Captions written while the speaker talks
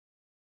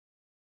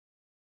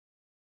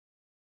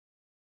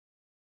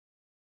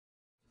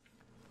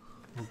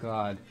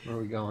God. Where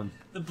are we going?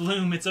 The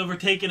bloom, it's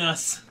overtaken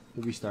us.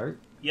 Did we start?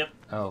 Yep.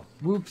 Oh.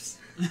 Whoops.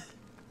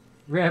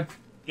 Rip.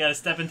 You gotta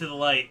step into the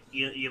light.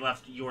 You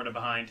left Yorda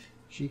behind.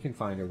 She can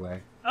find her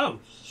way. Oh,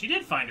 she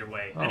did find her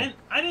way. Oh.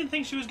 I didn't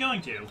think she was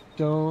going to.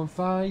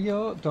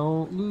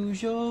 Don't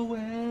lose your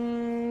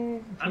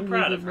way. I'm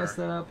proud of her. Mess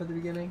that up at the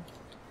beginning.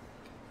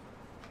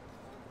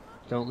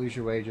 Don't lose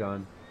your way,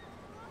 John.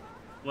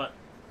 What?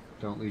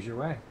 Don't lose your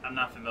way. I'm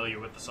not familiar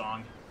with the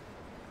song.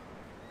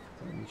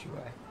 Don't lose your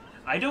way.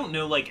 I don't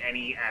know, like,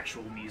 any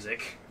actual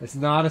music. It's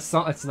not a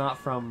song. It's not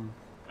from...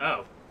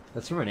 Oh.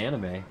 That's from an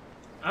anime.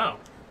 Oh.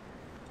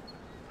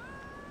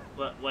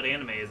 What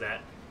anime is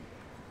that?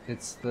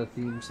 It's the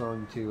theme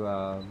song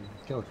to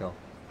Kill la Kill.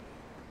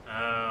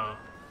 Oh.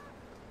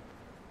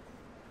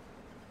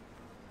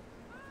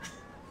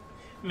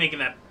 Making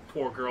that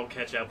poor girl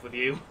catch up with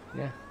you.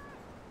 Yeah.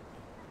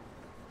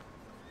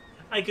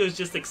 Aiko's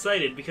just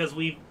excited because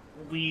we've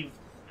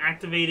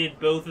activated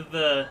both of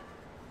the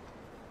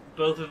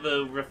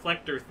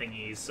reflector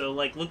thingies. So,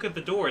 like, look at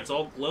the door. It's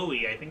all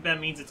glowy. I think that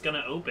means it's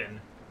gonna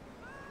open.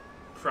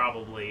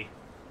 Probably.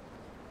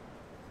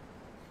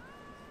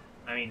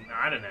 I mean,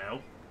 I don't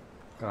know.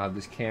 God,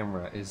 this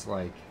camera is,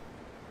 like,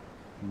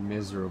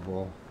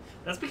 miserable.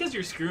 That's because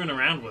you're screwing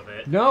around with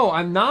it. No,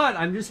 I'm not.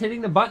 I'm just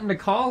hitting the button to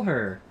call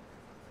her.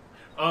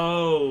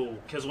 Oh,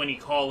 because when you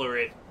call her,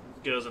 it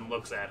goes and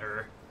looks at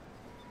her.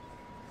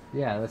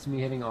 Yeah, that's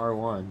me hitting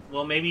R1.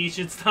 Well, maybe you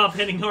should stop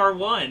hitting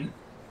R1.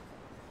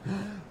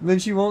 Then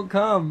she won't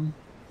come.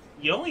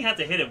 You only have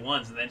to hit it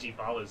once, and then she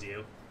follows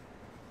you.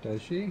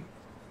 Does she?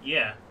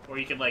 Yeah, or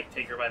you could, like,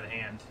 take her by the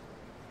hand.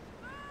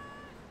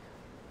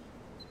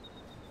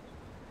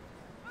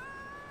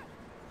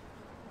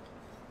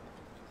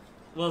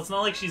 Well, it's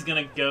not like she's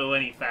gonna go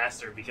any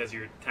faster because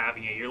you're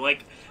tapping it. You're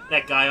like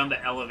that guy on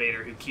the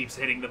elevator who keeps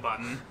hitting the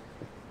button.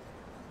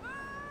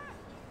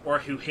 Or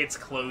who hits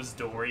closed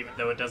door even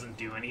though it doesn't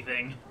do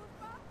anything.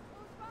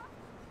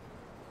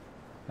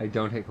 I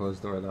don't hit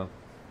closed door, though.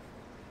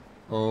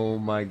 Oh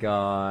my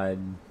god.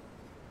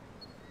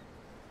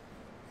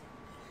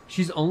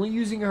 She's only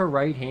using her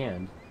right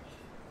hand.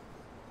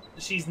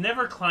 She's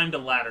never climbed a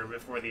ladder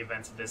before the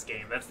events of this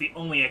game. That's the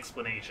only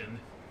explanation.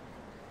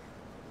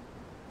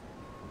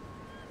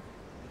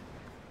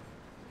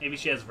 Maybe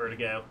she has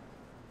vertigo.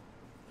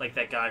 Like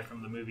that guy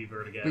from the movie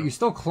Vertigo. But you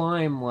still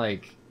climb,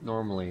 like,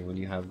 normally when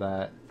you have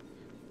that.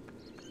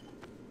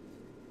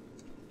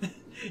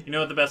 You know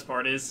what the best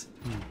part is?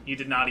 You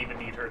did not even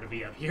need her to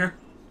be up here.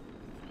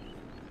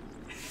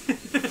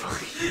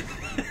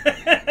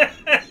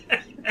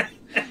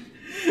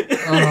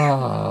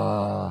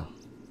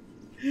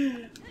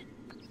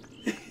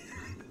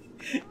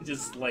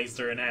 Just sliced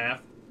her in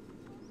half.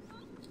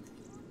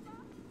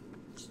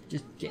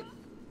 Just get...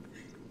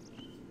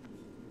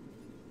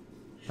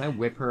 Can I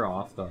whip her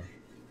off, though?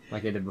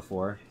 Like I did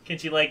before? Can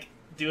she, like,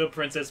 do a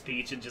Princess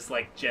Peach and just,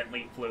 like,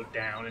 gently float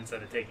down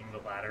instead of taking the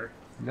ladder?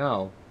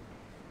 No.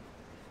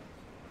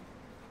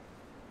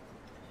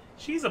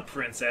 She's a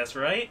princess,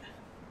 right?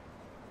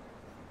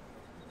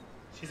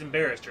 She's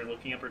embarrassed her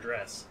looking up her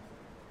dress.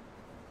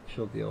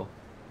 She'll deal.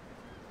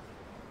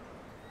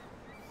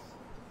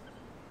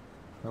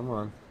 Come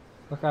on.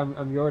 Look, I'm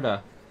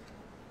Yorda.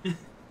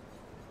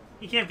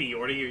 You can't be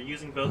Yorda, you're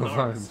using both Both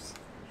arms.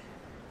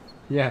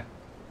 Yeah.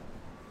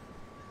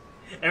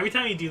 Every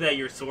time you do that,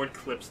 your sword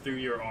clips through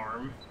your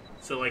arm.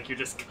 So, like, you're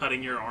just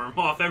cutting your arm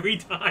off every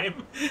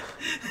time.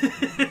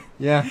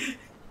 Yeah.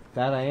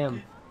 That I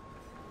am.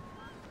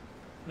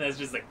 That's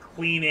just a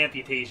clean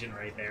amputation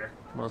right there.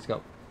 Come on, let's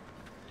go.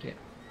 Okay.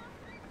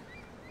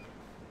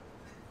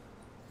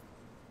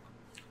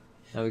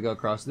 Now we go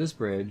across this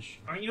bridge.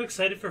 Aren't you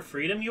excited for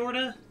freedom,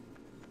 Yorda?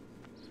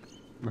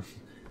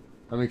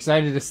 I'm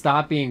excited to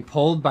stop being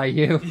pulled by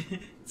you.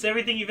 It's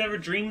everything you've ever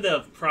dreamed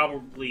of,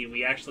 probably.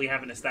 We actually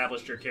haven't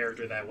established your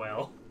character that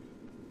well.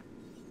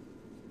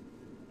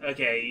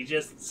 Okay, you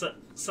just...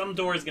 some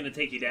door is going to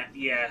take you down.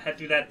 Yeah, head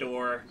through that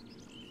door.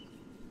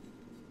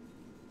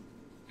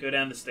 Go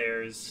down the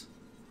stairs.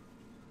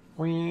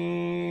 Oh.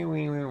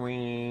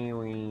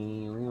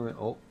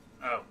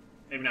 Oh,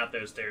 maybe not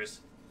those stairs.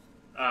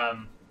 Yeah,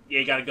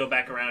 you gotta go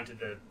back around to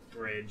the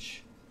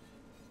bridge.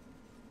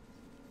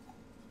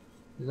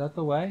 Is that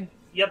the way?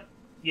 Yep.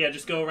 Yeah,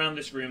 just go around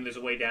this room. There's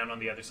a way down on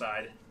the other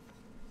side.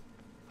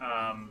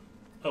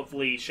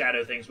 Hopefully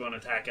shadow things won't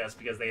attack us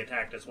because they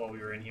attacked us while we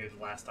were in here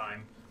the last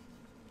time.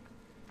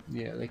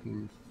 Yeah, they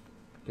can...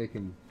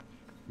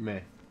 Meh.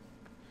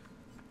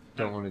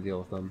 Don't want to deal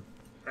with them.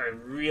 I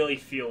really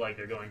feel like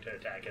they're going to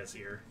attack us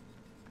here.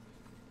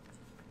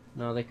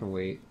 No, they can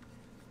wait.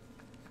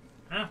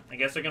 Huh, I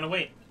guess they're gonna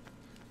wait.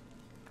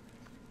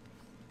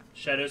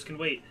 Shadows can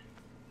wait.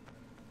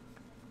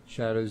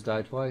 Shadows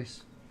die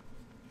twice.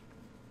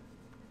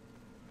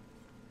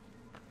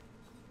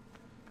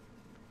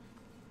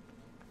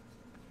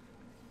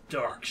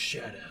 Dark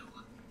Shadow.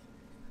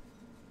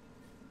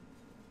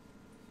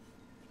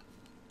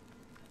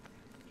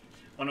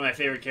 One of my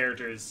favorite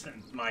characters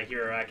in My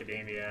Hero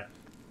Academia.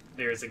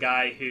 There's a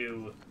guy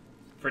who,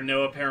 for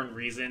no apparent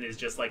reason, is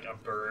just like a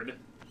bird.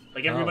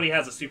 Like, everybody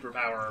has a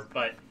superpower,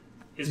 but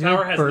his Is he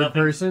power a has bird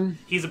nothing... person?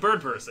 He's a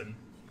bird person.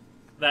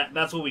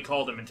 That's what we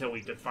called him until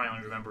we could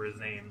finally remember his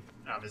name.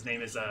 His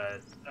name is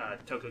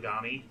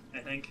Tokugami, I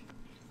think.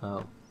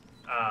 Oh.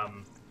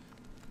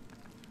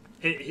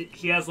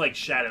 He has, like,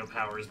 shadow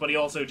powers, but he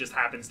also just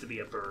happens to be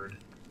a bird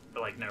for,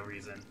 like, no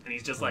reason. And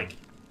he's just, like,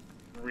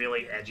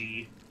 really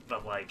edgy,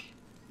 but, like...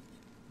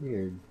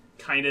 Weird.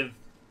 Kind of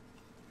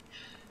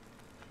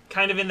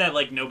in that,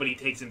 like, nobody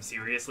takes him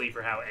seriously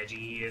for how edgy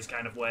he is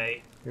kind of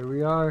way. Here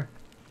we are.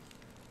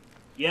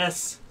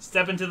 Yes!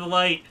 Step into the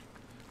light!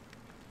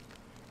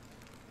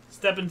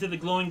 Step into the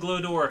glowing glow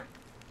door.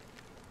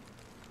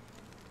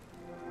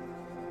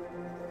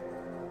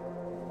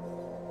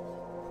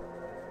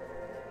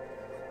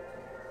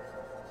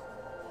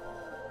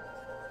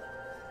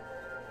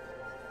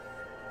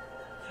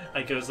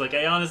 Ico's like,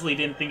 I honestly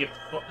didn't think it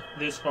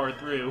this far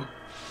through.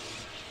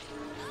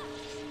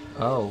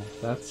 Oh,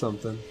 that's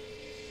something.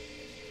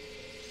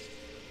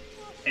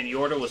 And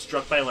Yorda was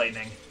struck by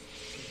lightning.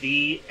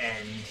 The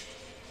end.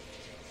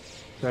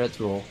 Credits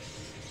roll.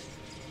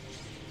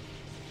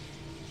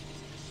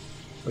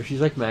 Oh,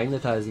 she's like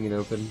magnetizing it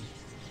open.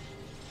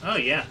 Oh,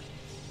 yeah.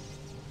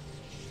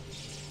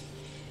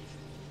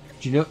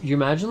 Do you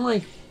imagine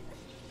like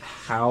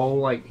how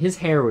like his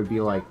hair would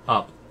be like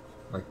up,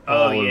 like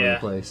all over the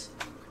place?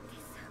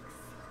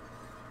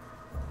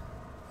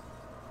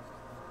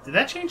 Did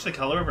that change the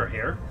color of her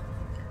hair?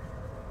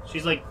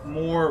 She's like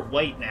more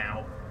white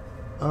now.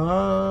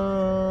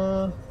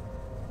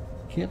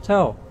 Can't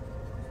tell.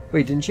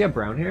 Wait, didn't she have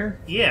brown hair?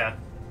 Yeah,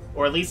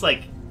 or at least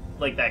like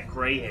that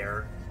gray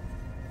hair.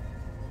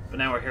 But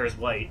now her hair is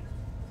white.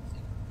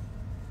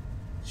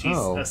 She's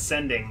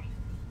ascending.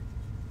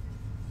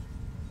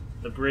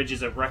 The bridge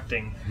is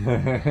erecting.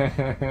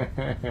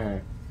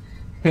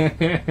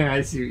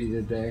 I see what you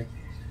did there.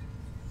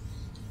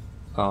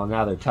 Oh,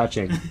 now they're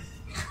touching.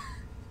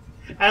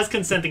 As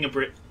consenting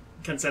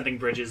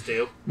bridges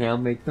do. Now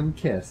make them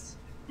kiss.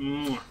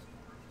 Mm.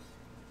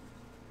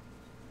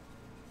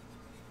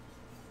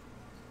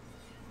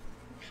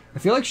 I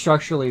feel like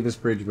structurally this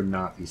bridge would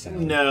not be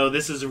sound. No,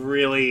 this is a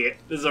really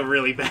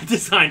bad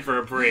design for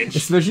a bridge.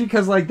 Especially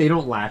because like they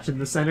don't latch in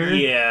the center.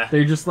 Yeah,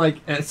 they're just like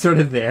sort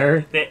of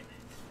there.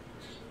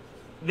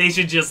 They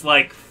should just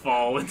like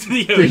fall into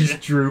the ocean. They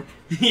just droop.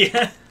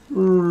 Yeah.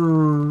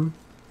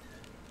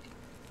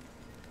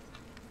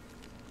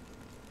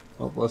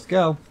 Well, let's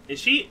go. Is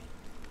she?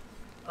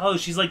 Oh,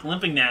 she's like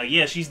limping now.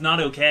 Yeah, she's not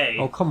okay.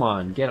 Oh, come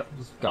on, get up.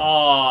 Let's go.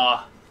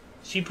 Aw,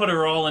 she put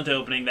her all into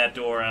opening that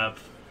door up.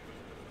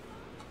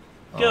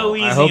 Go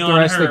easy on her. I hope the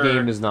rest of the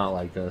game is not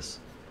like this.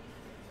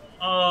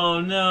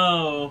 Oh,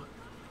 no.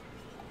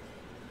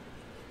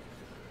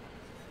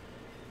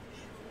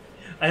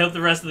 I hope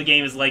the rest of the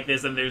game is like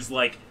this and there's,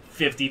 like,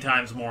 50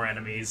 times more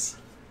enemies.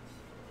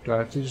 Do I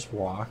have to just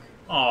walk?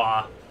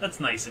 Aw,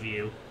 that's nice of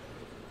you.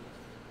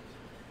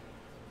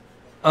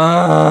 She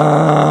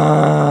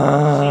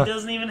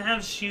doesn't even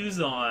have shoes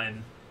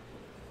on.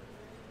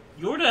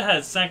 Yorda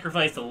has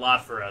sacrificed a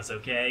lot for us,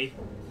 okay?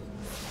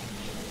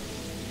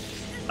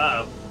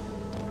 Uh-oh.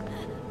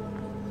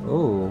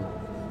 Oh.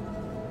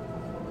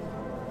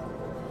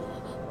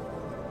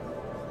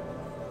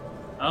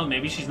 Oh,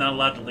 maybe she's not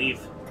allowed to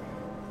leave.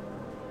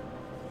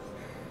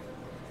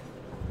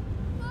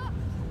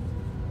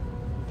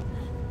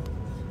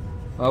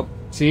 Oh,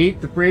 see?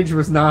 The bridge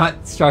was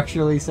not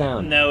structurally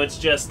sound. No, it's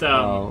just,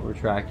 Oh,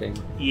 retracting.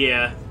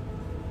 Yeah.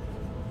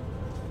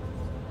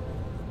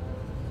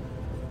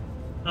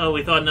 Oh,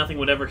 we thought nothing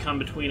would ever come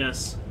between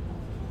us.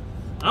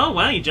 Oh,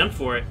 wow, you jumped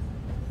for it.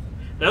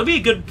 That would be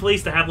a good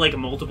place to have, like,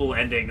 multiple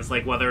endings,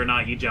 like whether or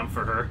not you jump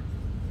for her.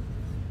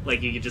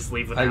 Like, you could just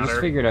leave without her. I just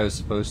figured I was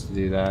supposed to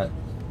do that.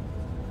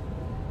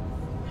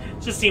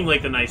 Just seemed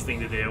like the nice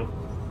thing to do.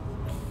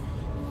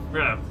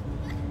 Bro.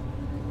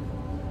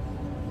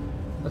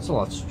 That's a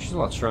lot. She's a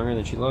lot stronger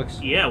than she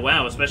looks. Yeah,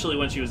 wow, especially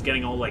when she was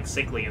getting all, like,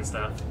 sickly and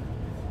stuff.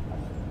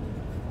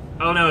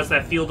 Oh no, it's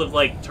that field of,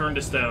 like, turn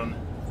to stone.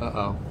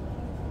 Uh-oh.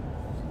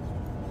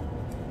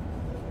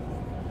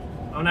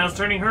 Oh, now it's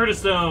turning her to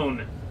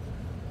stone!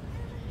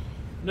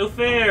 No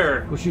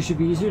fair! Well, she should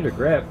be easier to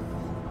grip.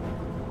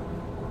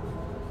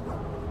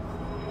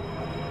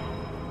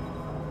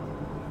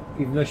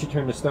 Even though she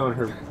turned to stone,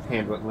 her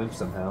hand went limp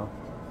somehow.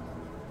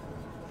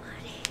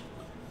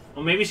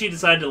 Well, maybe she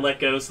decided to let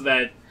go so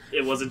that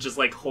it wasn't just,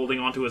 like, holding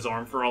onto his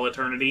arm for all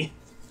eternity.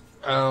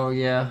 Oh,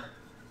 yeah.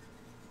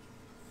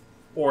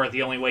 Or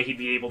the only way he'd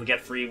be able to get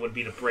free would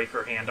be to break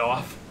her hand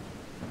off.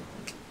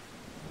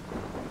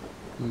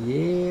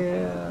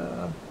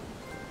 Yeah.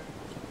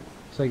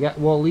 So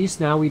well, at least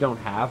now we don't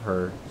have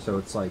her, so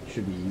it's like,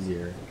 should be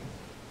easier.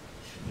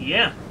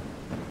 Yeah.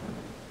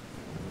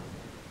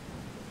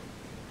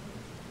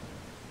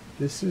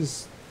 This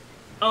is...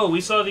 Oh, we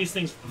saw these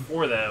things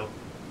before, though.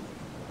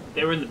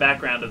 They were in the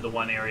background of the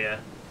one area.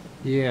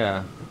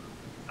 Yeah.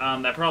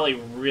 That probably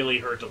really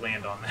hurt to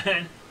land on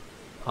that.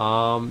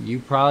 You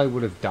probably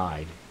would have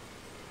died.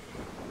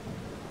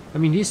 I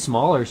mean, he's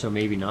smaller, so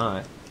maybe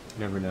not.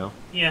 You never know.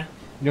 Yeah.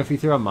 You know, if you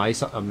threw a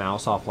mouse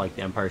off like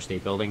the Empire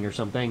State Building or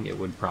something, it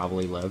would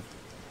probably live.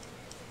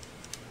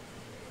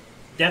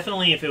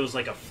 Definitely if it was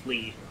like a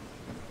flea.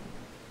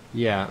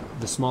 Yeah,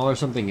 the smaller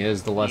something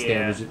is, the less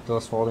Yeah. the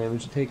less fall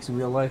damage it takes in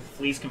real life.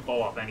 Fleas can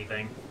fall off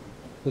anything.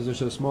 Because they're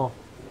so small.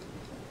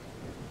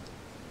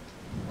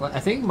 Well,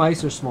 I think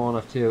mice are small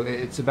enough too.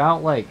 It's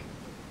about like...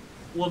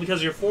 Well,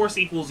 because your force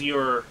equals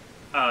your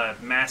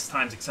mass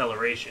times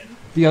acceleration.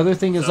 The other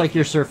thing is So like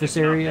your it's surface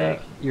not area.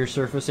 big. Your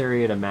surface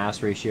area to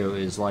mass ratio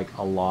is like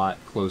a lot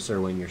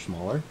closer when you're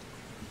smaller.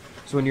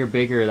 So when you're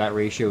bigger, that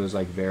ratio is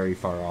like very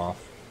far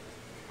off.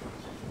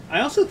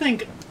 I also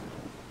think...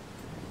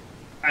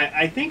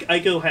 I think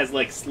ICO has,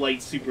 like,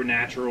 slight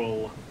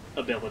supernatural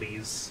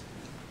abilities.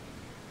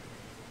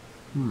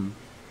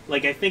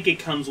 Like, I think it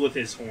comes with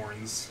his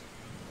horns.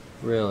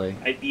 Really?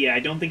 I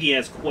don't think he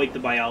has quite the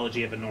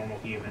biology of a normal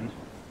human.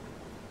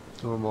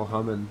 Normal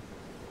humming.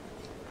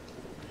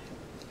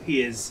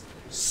 He is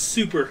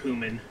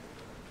superhuman.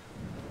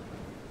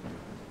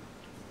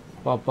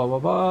 Ba ba ba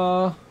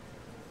ba.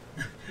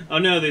 Oh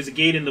no, there's a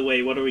gate in the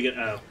way. What are we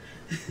gonna...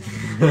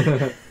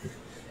 Oh.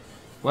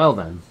 Well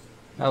then,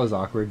 that was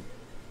awkward.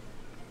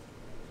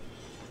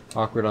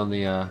 Awkward on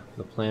the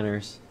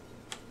planners.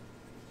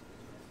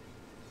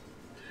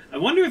 I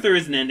wonder if there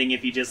is an ending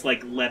if you just,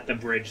 like, let the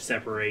bridge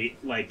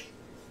separate. Like...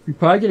 You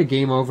probably get a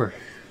game over.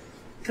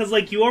 Because,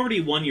 like, you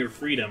already won your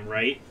freedom,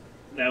 right?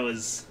 That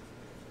was...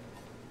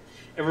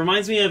 It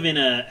reminds me of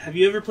have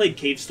you ever played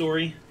Cave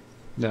Story?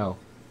 No.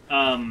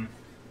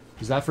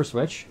 Is that for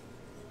Switch?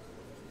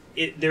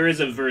 There is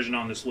a version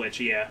on the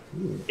Switch, yeah.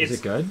 Ooh, is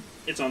it good?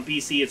 It's on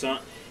PC,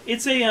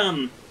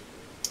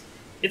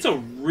 it's a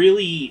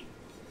really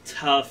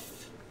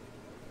tough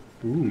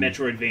Ooh.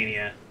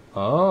 Metroidvania.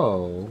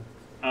 Oh.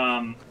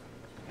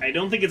 I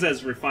don't think it's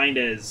as refined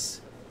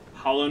as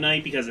Hollow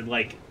Knight because it,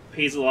 like,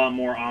 pays a lot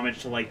more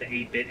homage to, like, the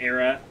 8-bit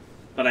era,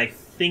 but I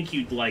think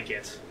you'd like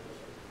it.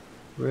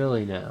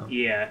 Really now?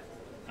 Yeah.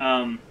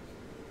 And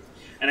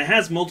it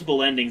has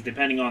multiple endings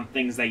depending on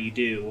things that you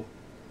do.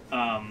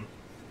 I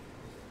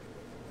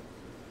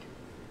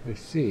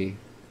see.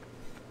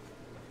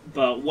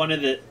 But one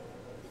of the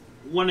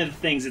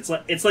things, it's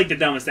like the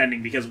dumbest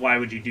ending because why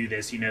would you do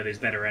this? You know there's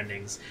better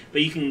endings.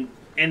 But you can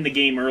end the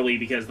game early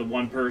because the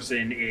one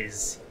person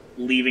is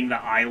leaving the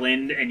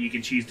island and you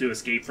can choose to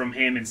escape from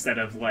him instead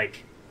of,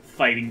 like,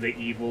 fighting the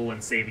evil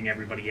and saving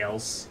everybody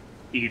else.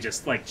 You could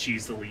just, like,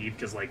 choose to leave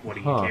because, like, what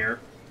do you care?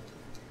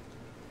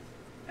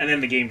 And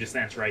then the game just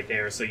ends right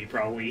there, so you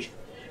probably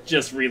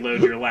just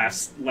reload your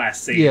last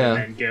save and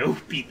then go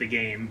beat the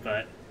game,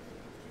 but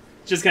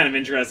it's just kind of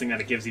interesting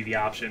that it gives you the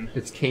option.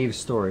 It's Cave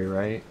Story,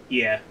 right?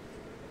 Yeah.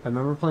 I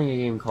remember playing a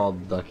game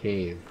called The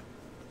Cave.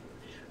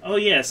 Oh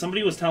yeah,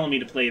 somebody was telling me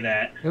to play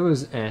that. It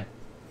was It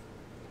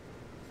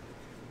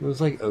was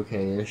like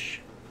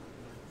okay-ish.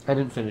 I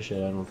didn't finish it,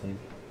 I don't think.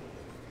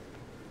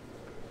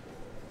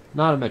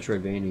 Not a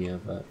Metroidvania,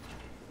 but...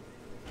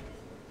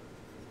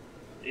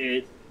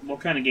 What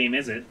kind of game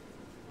is it?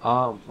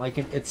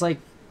 It's like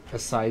a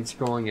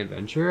side-scrolling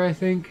adventure, I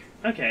think.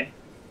 Okay.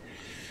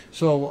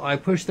 So I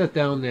pushed that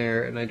down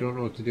there, and I don't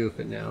know what to do with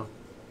it now.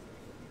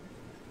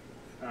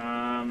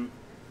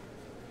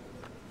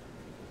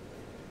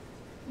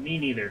 Me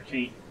neither. Can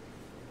you...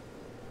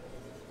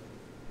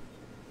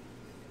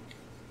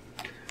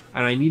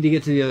 And I need to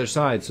get to the other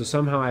side, so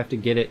somehow I have to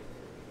get it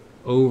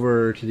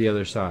over to the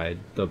other side,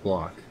 the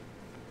block.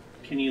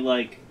 Can you,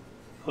 like,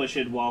 push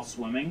it while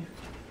swimming?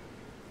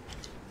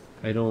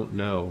 I don't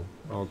know.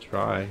 I'll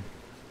try.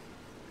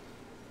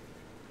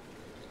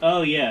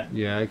 Oh, yeah.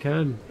 Yeah, I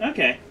can.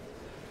 Okay.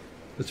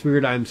 It's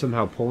weird I'm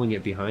somehow pulling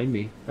it behind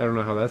me. I don't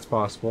know how that's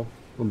possible,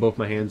 when both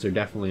my hands are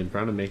definitely in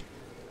front of me.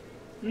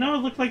 No, it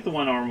looked like the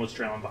one arm was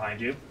trailing behind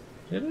you.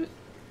 Did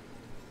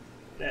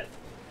it?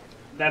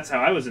 That's how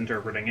I was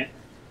interpreting it.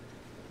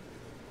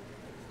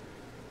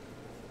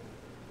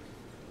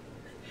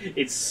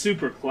 It's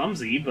super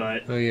clumsy,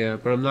 but... Oh yeah,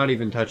 but I'm not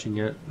even touching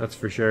it, that's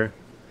for sure.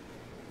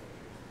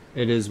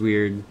 It is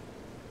weird.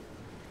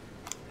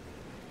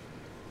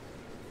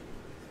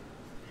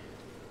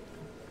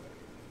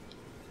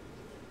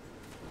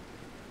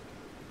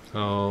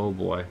 Oh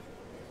boy.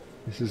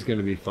 This is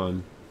gonna be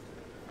fun.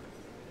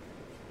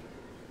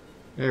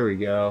 There we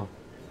go.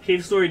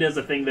 Cave Story does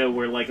a thing, though,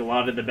 where, like, a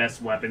lot of the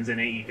best weapons in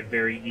it you could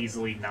very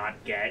easily not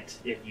get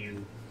if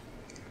you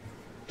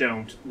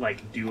don't,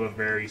 like, do a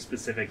very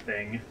specific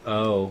thing.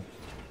 Oh.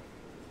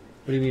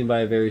 What do you mean by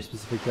a very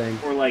specific thing?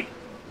 Or, like,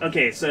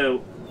 okay,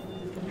 so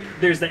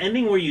there's the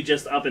ending where you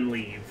just up and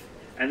leave,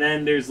 and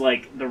then there's,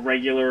 like, the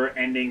regular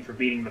ending for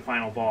beating the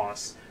final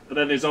boss, but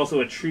then there's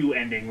also a true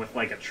ending with,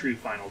 like, a true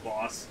final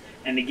boss.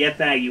 And to get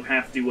that, you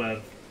have to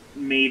have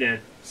made a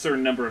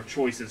certain number of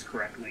choices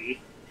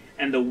correctly.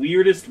 And the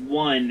weirdest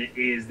one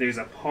is there's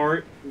a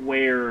part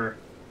where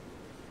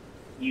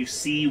you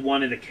see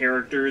one of the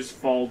characters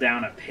fall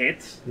down a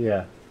pit.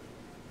 Yeah.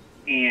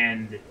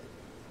 And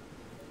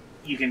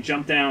you can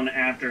jump down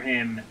after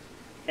him,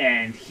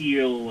 and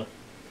he's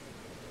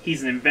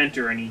an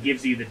inventor, and he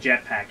gives you the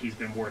jetpack he's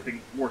been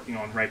working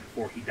on right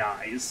before he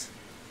dies.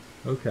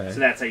 Okay. So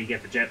that's how you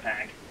get the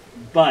jetpack.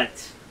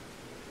 But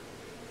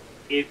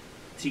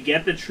to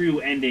get the true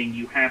ending,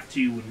 you have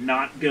to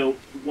not go.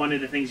 One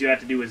of the things you have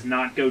to do is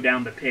not go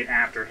down the pit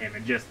after him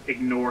and just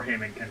ignore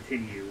him and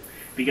continue.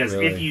 Because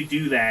if you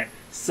do that,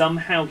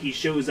 somehow he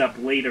shows up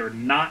later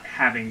not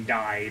having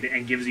died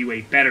and gives you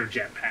a better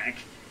jetpack.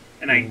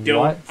 And I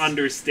don't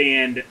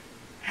understand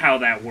how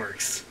that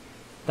works.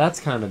 That's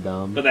kind of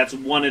dumb. But that's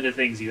one of the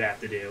things you have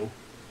to do.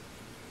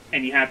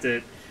 And you have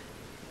to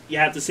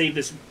save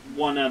this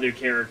one other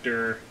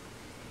character,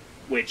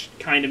 which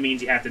kind of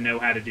means you have to know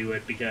how to do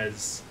it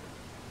because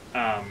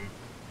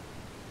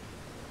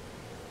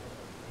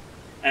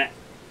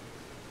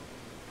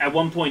at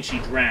one point she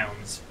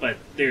drowns, but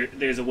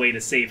there's a way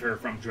to save her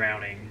from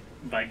drowning,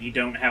 but you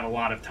don't have a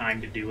lot of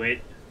time to do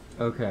it.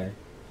 Okay.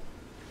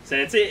 So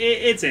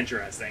it's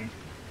interesting.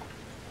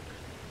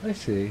 I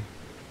see.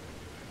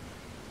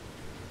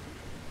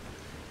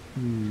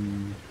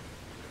 Am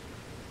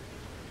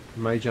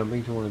I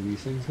jumping to one of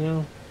these things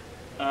now?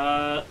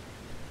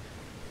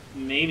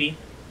 Maybe.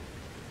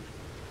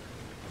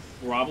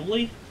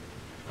 Probably.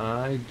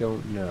 I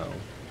don't know.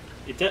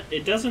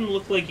 It doesn't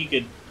look like you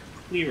could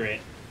clear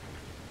it.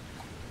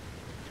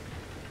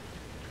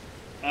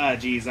 Ah,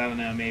 geez, I don't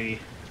know, maybe.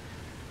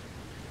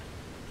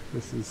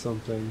 This is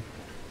something...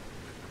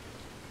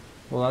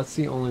 Well, that's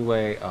the only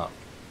way up.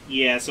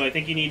 Yeah, so I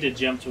think you need to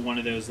jump to one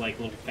of those, like,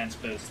 little fence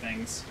post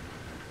things.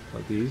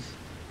 Like these?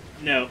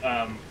 No,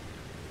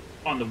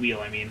 on the wheel,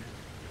 I mean.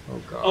 Oh,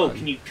 God. Oh,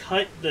 can you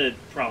cut the...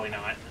 Probably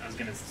not. I was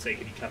gonna say,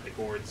 can you cut the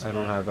cords? I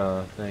don't have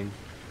a thing.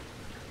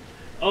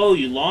 Oh,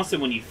 you lost it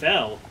when you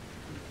fell.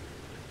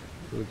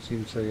 It would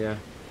seem so, yeah.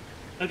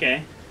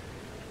 Okay.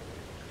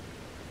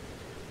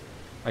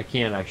 I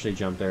can't actually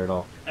jump there at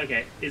all.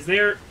 Okay. Is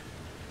there...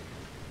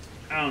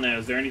 I don't know.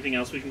 Is there anything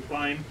else we can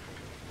climb?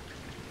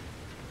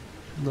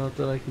 Not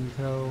that I can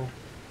tell.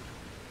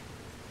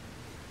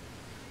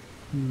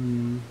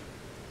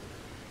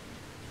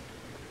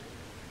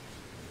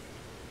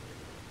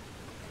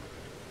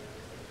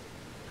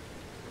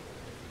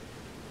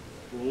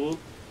 Whoop.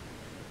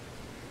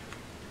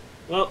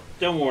 Well,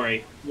 don't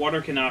worry.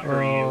 Water cannot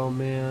hurt you. Oh,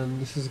 man.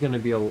 This is going to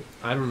be a...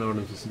 I don't know what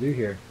I'm supposed to do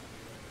here.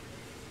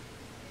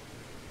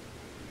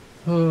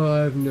 Oh,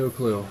 I have no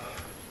clue.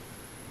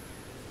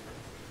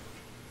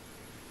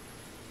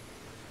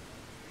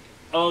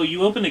 Oh,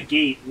 you opened a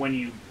gate when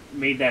you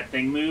made that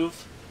thing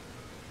move?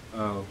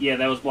 Oh. Yeah,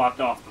 that was blocked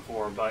off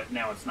before, but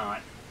now it's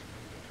not.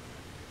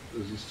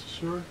 Is this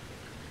sure?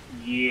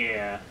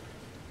 Yeah.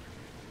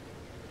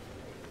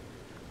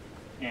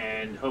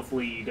 And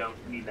hopefully you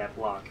don't need that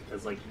block,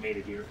 because, like, you made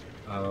it here.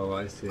 Oh,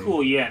 I see.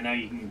 Cool, yeah, now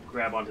you can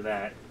grab onto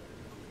that.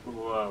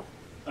 Whoa.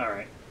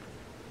 Alright.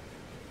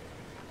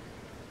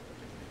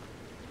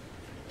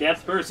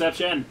 Depth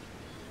perception!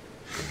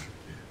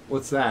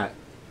 What's that?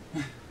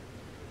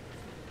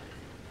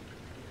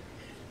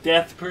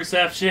 Depth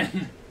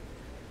perception!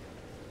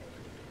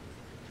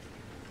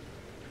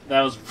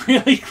 That was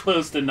really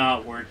close to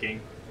not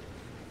working.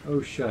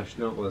 Oh, shush.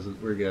 No, it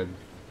wasn't. We're good.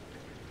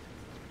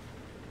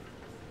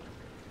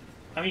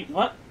 I mean,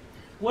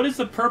 what is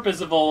the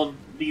purpose of all of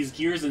these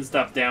gears and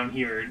stuff down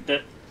here?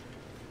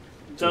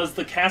 Does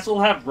the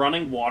castle have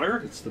running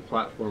water? It's the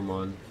platform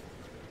one.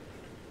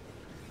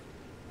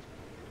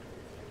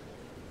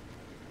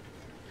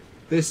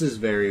 This is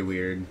very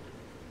weird.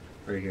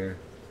 Right here.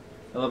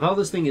 I love how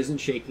this thing isn't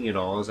shaking at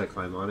all as I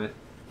climb on it.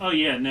 Oh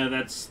yeah, no,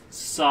 that's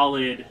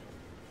solid.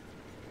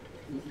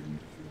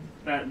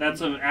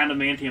 That's an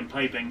adamantium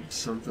piping.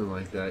 Something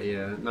like that,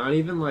 yeah. Not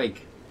even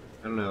like,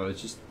 I don't know,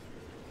 it's just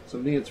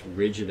something that's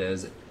rigid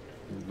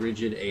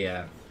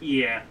AF.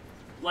 Yeah.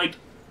 Like,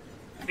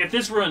 if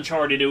this were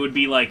Uncharted, it would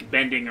be like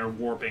bending or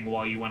warping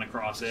while you went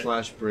across it.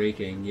 /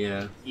 breaking,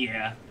 yeah.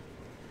 Yeah.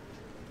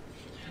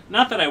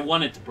 Not that I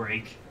want it to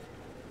break.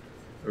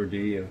 Or do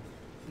you?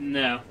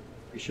 No.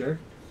 You sure?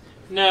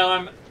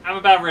 No, I'm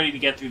about ready to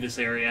get through this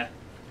area.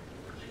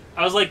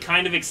 I was like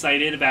kind of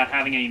excited about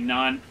having a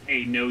no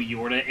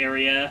Yorda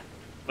area,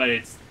 but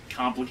it's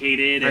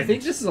complicated. I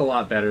think this is a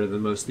lot better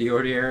than most of the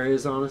Yorda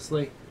areas,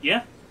 honestly.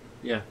 Yeah?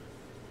 Yeah.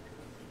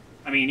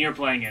 I mean, you're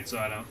playing it, so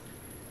I don't know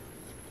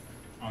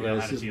how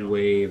to this is feel.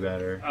 way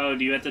better. Oh,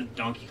 do you have to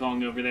Donkey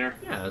Kong over there?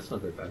 Yeah, that's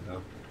not that bad,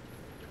 though.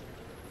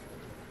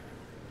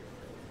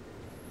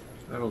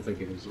 I don't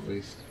think it is, at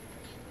least.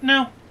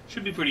 No,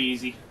 should be pretty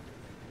easy.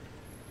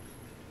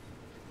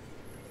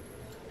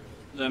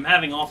 I'm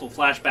having awful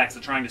flashbacks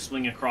of trying to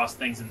swing across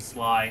things in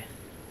Sly.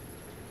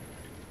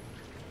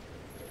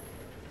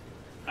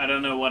 I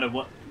don't know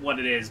what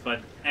it is,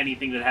 but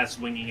anything that has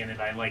swinging in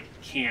it, I like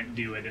can't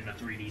do it in a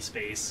 3D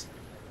space.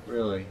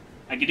 Really?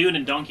 I could do it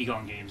in Donkey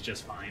Kong games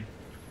just fine.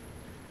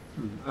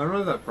 I don't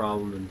have that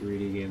problem in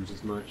 3D games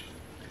as much.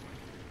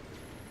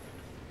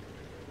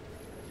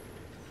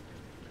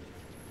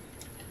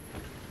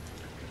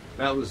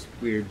 That was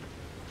weird.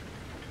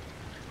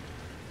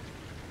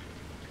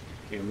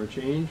 Camera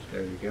change.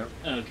 There we go.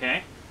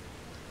 Okay.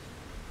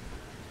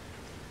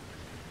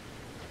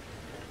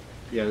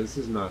 Yeah, this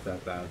is not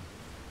that bad.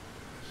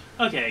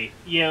 Okay,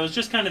 yeah, it was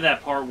just kind of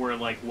that part where,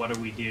 like, what do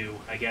we do,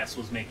 I guess,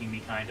 was making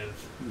me kind of...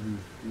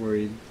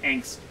 Worried.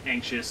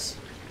 Anxious.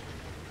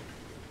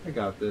 I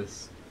got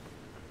this.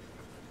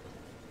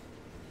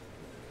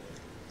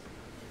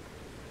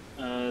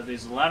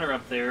 There's a ladder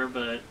up there,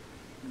 but it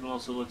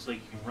also looks like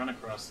you can run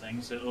across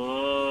things. So,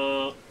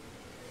 oh...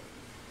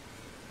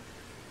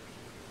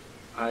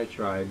 I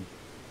tried.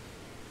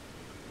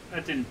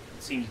 That didn't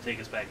seem to take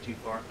us back too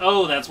far.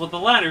 Oh, that's what the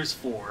ladder's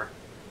for.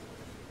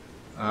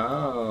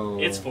 Oh.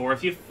 It's for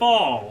if you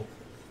fall.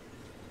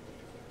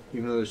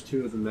 Even though there's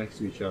two of them next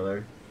to each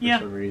other for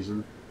some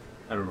reason.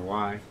 I don't know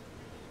why.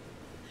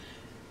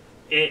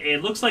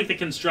 It looks like the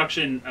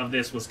construction of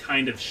this was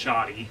kind of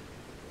shoddy.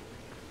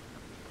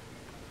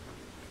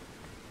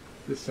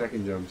 This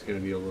second jump's going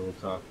to be a little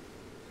tough.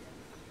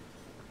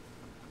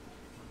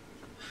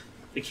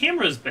 The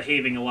camera's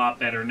behaving a lot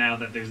better now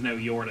that there's no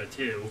Yorda,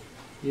 too.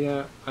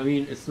 Yeah, I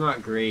mean, it's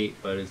not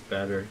great, but it's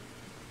better.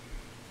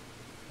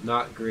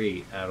 Not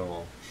great at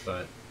all,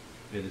 but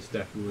it is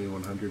definitely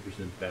 100%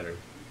 better.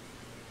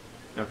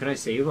 Now, can I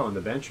save on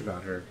the bench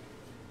about her?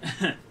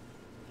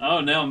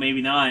 Oh, no,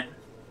 maybe not.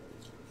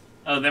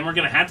 Oh, then we're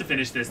going to have to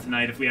finish this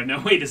tonight if we have no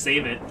way to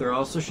save it. There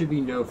also should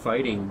be no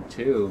fighting,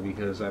 too,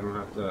 because I don't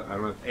have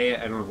A,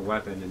 I don't have a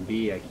weapon, and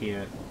B, I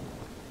can't...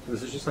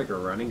 This is just like a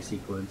running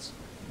sequence.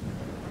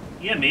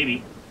 Yeah,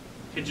 maybe.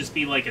 Could just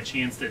be like a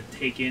chance to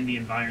take in the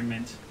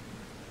environment.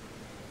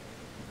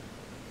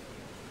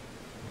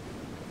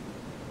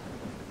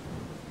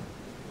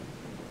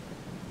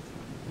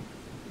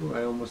 Oh,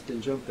 I almost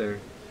didn't jump there.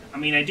 I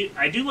mean, I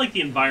do like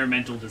the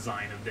environmental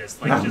design of this,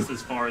 like just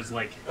as far as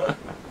like... That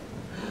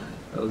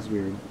was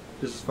weird.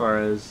 Just as far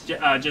as...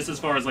 just as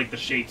far as like the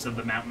shapes of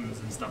the mountains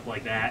and stuff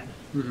like that.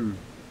 Mm-hmm.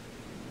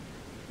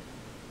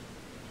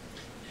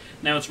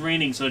 Now it's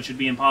raining, so it should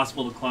be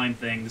impossible to climb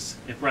things,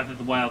 if Breath of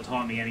the Wild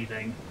taught me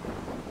anything.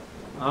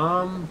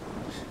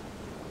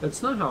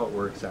 That's not how it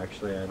works,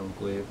 actually, I don't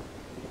believe.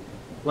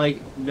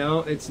 Like,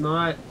 no, it's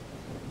not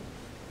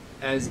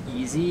as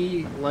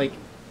easy. Like,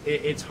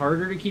 it's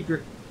harder to keep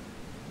your...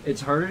 It's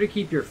harder to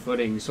keep your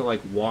footing, so,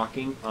 like,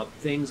 walking up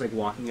things, like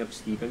walking up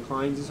steep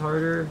inclines is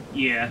harder.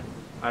 Yeah.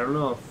 I don't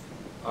know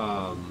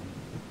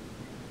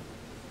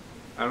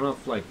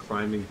if, like,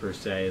 climbing per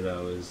se,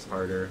 though, is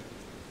harder.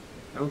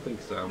 I don't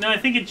think so. No, I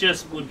think it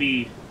just would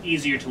be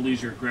easier to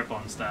lose your grip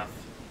on stuff.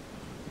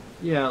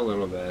 Yeah, a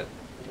little bit.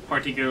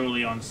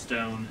 Particularly on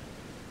stone.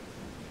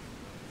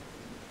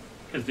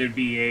 Because there'd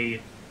be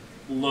a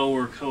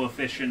lower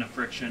coefficient of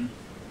friction.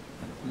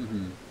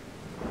 Mm-hmm.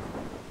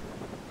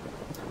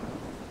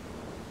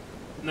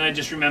 And I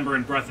just remember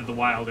in Breath of the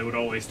Wild, it would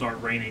always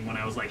start raining when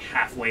I was like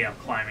halfway up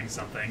climbing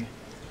something.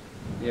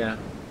 Yeah.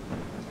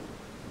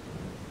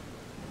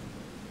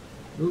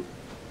 Oop.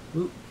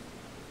 Oop.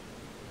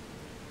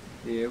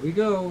 Here we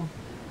go.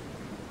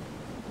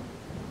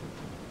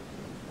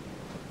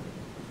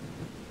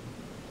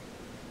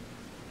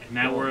 And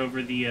now we're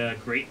over the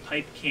Great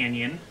Pipe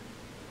Canyon.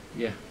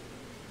 Yeah.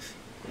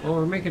 Oh,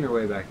 we're making our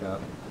way back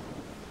up.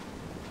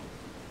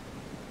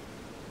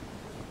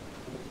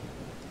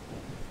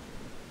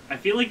 I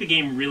feel like the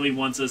game really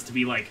wants us to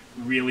be, like,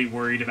 really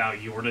worried about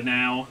Yorda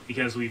now,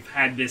 because we've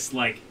had this,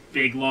 like,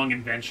 big, long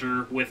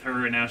adventure with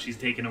her, and now she's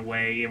taken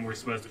away, and we're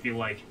supposed to feel,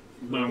 like,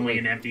 lonely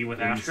and empty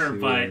without her,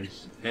 but...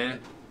 I'm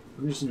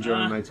just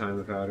enjoying my time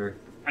without her.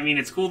 I mean,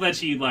 it's cool that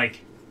she, like,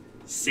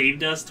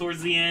 saved us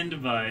towards the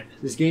end, but...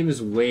 This game is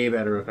way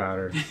better without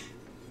her.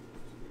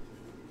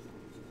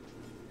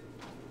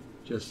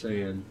 Just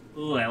saying.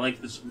 Ooh, I like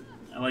this.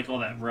 I like all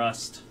that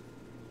rust.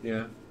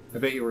 Yeah. I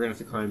bet you we're gonna have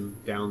to climb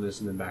down this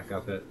and then back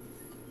up it.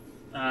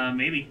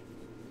 Maybe.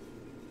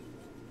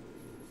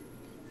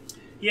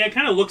 Yeah, it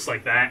kind of looks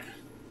like that.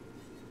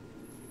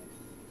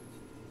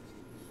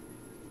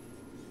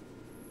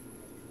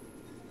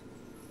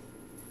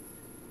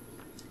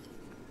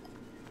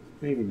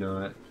 Maybe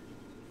not.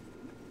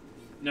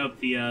 Nope,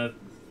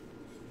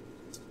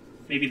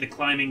 maybe the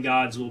climbing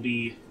gods will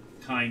be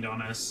kind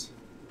on us.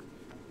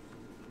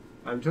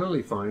 I'm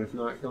totally fine if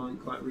not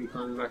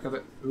re-climbing back up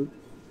it. Oop.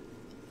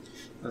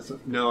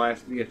 No,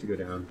 we have to go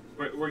down.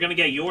 We're gonna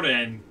get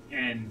Yorda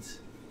and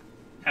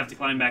have to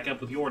climb back up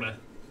with Yorda.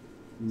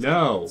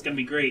 No! It's gonna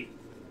be great.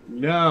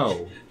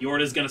 No!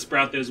 Yorda's gonna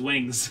sprout those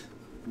wings.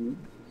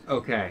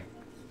 Okay.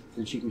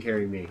 Then she can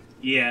carry me.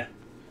 Yeah.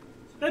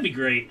 That'd be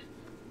great.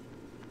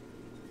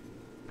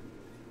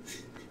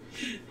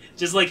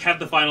 Just, like, have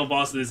the final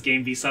boss of this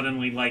game be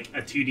suddenly, like,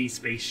 a 2D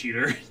space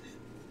shooter.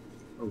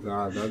 Oh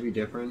god, that'd be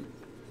different.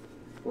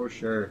 For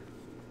sure.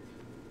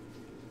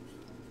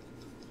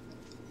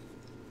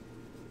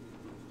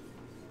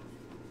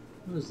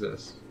 What is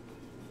this?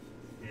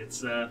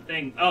 It's a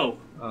thing. Oh!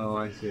 Oh,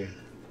 I see.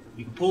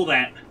 You can pull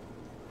that.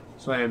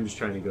 So I am just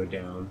trying to go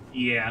down.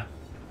 Yeah.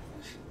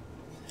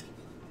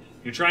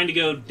 You're trying to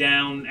go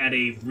down at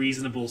a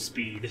reasonable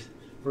speed.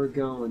 We're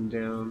going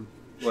down.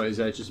 What, is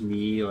that just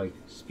me, like,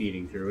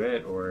 speeding through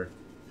it, or...?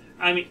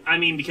 I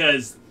mean,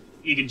 because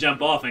you can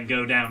jump off and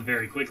go down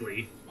very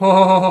quickly.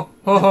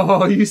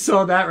 Oh, you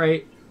saw that,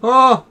 right?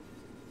 Oh!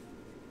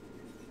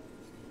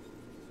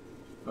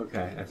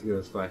 Okay, I have to go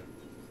this way.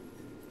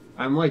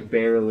 I'm like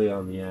barely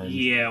on the end.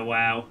 Yeah,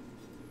 wow.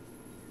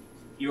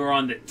 You are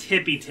on the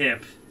tippy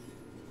tip.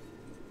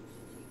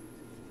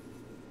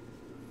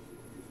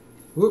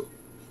 Whoop.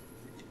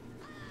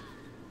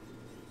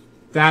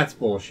 That's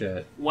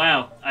bullshit.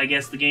 Wow, I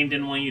guess the game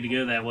didn't want you to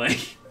go that way.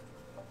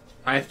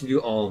 I have to do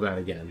all of that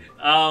again.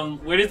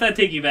 Where does that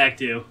take you back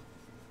to?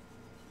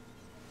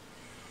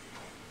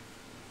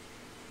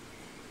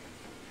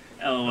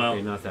 Oh, well.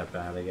 Okay, not that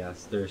bad, I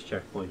guess. There's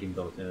checkpointing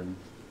built in.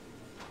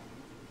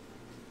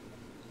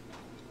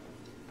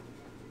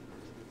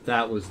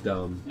 That was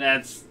dumb.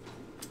 That's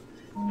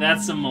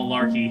some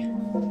malarkey.